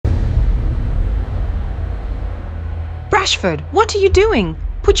Rashford, what are you doing?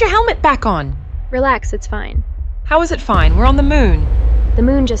 Put your helmet back on. Relax, it's fine. How is it fine? We're on the moon. The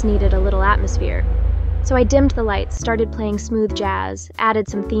moon just needed a little atmosphere. So I dimmed the lights, started playing smooth jazz, added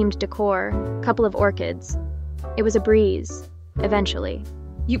some themed decor, a couple of orchids. It was a breeze, eventually.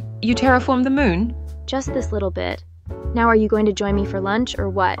 You terraformed the moon? Just this little bit. Now are you going to join me for lunch, or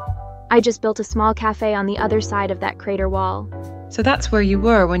what? I just built a small cafe on the other side of that crater wall. So that's where you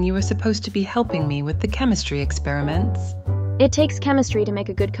were when you were supposed to be helping me with the chemistry experiments. It takes chemistry to make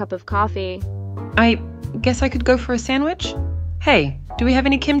a good cup of coffee. I guess I could go for a sandwich? Hey, do we have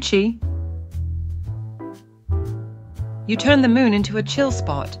any kimchi? You turned the moon into a chill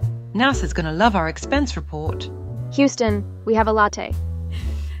spot. NASA's gonna love our expense report. Houston, we have a latte.